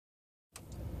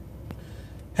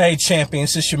Hey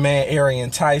champions, it's your man Arian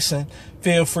Tyson.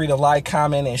 Feel free to like,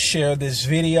 comment, and share this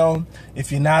video.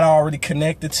 If you're not already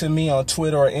connected to me on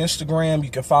Twitter or Instagram,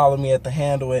 you can follow me at the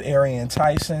handle at Arian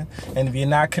Tyson. And if you're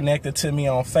not connected to me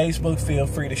on Facebook, feel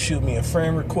free to shoot me a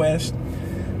friend request.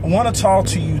 I want to talk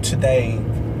to you today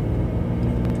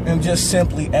and just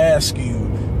simply ask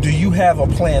you, do you have a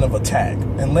plan of attack?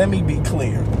 And let me be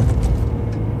clear.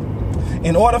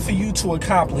 In order for you to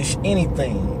accomplish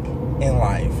anything in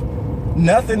life,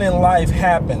 nothing in life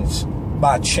happens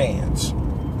by chance.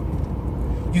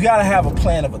 You got to have a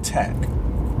plan of attack.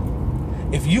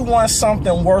 If you want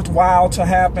something worthwhile to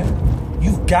happen,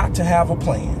 you've got to have a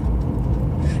plan.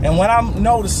 And what I'm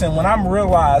noticing, what I'm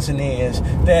realizing is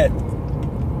that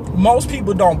most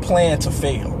people don't plan to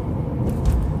fail.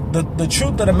 The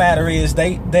truth of the matter is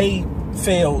they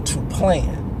fail to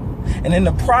plan. And in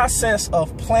the process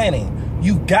of planning,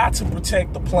 you got to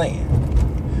protect the plan.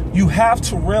 You have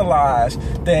to realize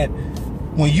that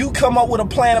when you come up with a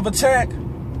plan of attack,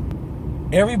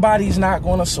 everybody's not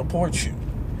going to support you.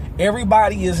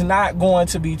 Everybody is not going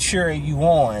to be cheering you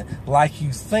on like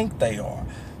you think they are.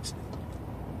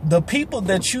 The people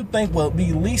that you think will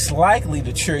be least likely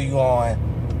to cheer you on,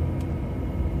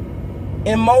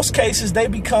 in most cases, they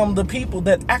become the people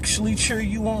that actually cheer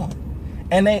you on.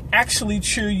 And they actually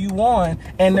cheer you on,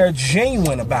 and they're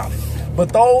genuine about it.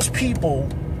 But those people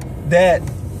that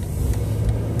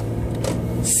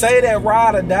say that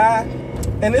ride or die,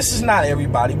 and this is not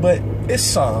everybody, but it's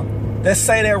some that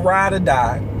say that ride or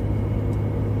die.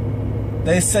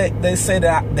 They say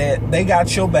that they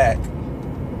got your back.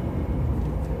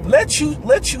 Let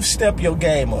you step your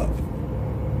game up.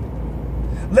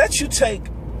 Let you take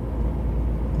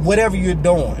whatever you're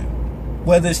doing,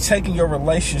 whether it's taking your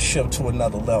relationship to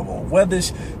another level, whether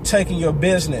it's taking your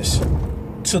business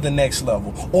to the next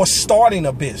level, or starting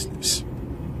a business.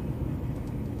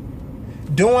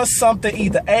 Doing something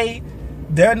either A,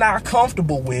 they're not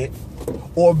comfortable with,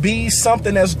 or B,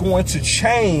 something that's going to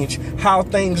change how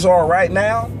things are right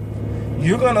now.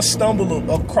 You're going to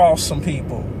stumble across some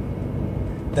people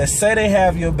that say they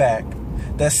have your back,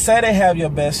 that say they have your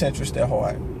best interest at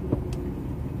heart.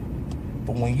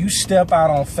 But when you step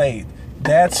out on faith,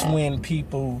 that's when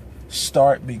people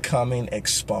start becoming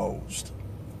exposed.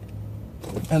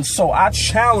 And so I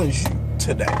challenge you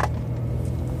today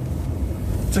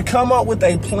to come up with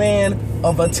a plan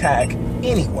of attack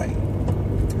anyway.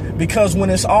 Because when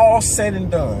it's all said and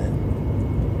done,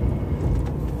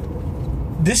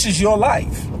 this is your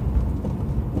life.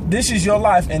 This is your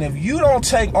life. And if you don't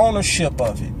take ownership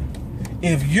of it,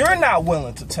 if you're not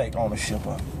willing to take ownership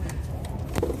of it,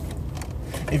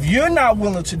 if you're not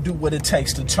willing to do what it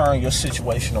takes to turn your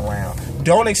situation around,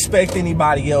 don't expect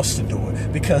anybody else to do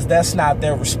it, because that's not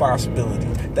their responsibility.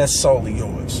 That's solely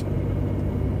yours.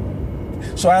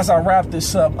 So as I wrap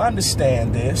this up,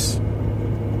 understand this.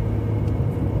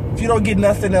 If you don't get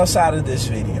nothing else out of this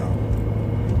video,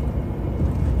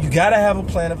 you got to have a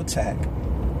plan of attack.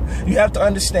 You have to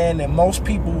understand that most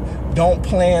people don't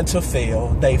plan to fail.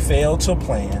 They fail to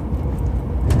plan.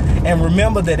 And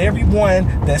remember that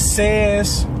everyone that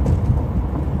says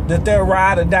that they'll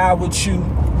ride or die with you,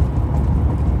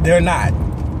 they're not.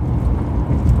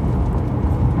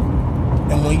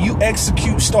 And when you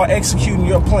start executing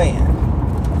your plan,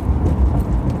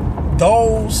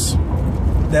 those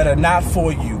that are not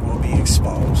for you will be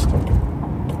exposed.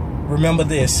 Remember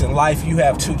this, in life you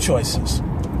have two choices.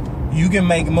 You can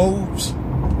make moves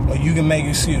or you can make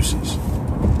excuses,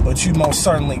 but you most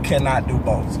certainly cannot do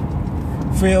both.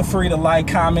 Feel free to like,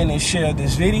 comment, and share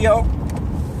this video,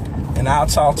 and I'll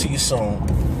talk to you soon.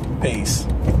 Peace.